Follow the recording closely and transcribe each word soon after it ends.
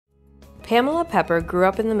Pamela Pepper grew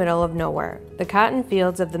up in the middle of nowhere, the cotton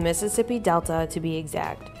fields of the Mississippi Delta to be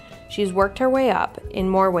exact. She's worked her way up, in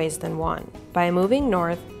more ways than one, by moving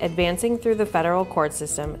north, advancing through the federal court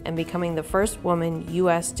system, and becoming the first woman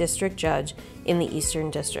U.S. District Judge in the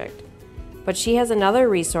Eastern District. But she has another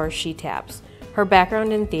resource she taps, her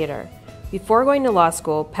background in theater. Before going to law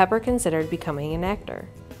school, Pepper considered becoming an actor.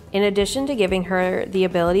 In addition to giving her the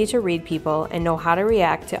ability to read people and know how to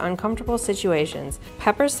react to uncomfortable situations,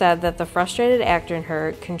 Pepper said that the frustrated actor in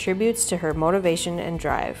her contributes to her motivation and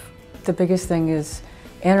drive. The biggest thing is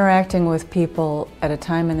interacting with people at a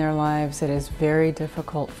time in their lives that is very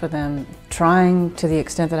difficult for them, trying to the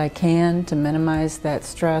extent that I can to minimize that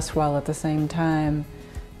stress while at the same time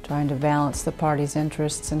trying to balance the party's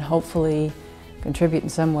interests and hopefully contribute in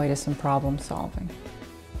some way to some problem solving.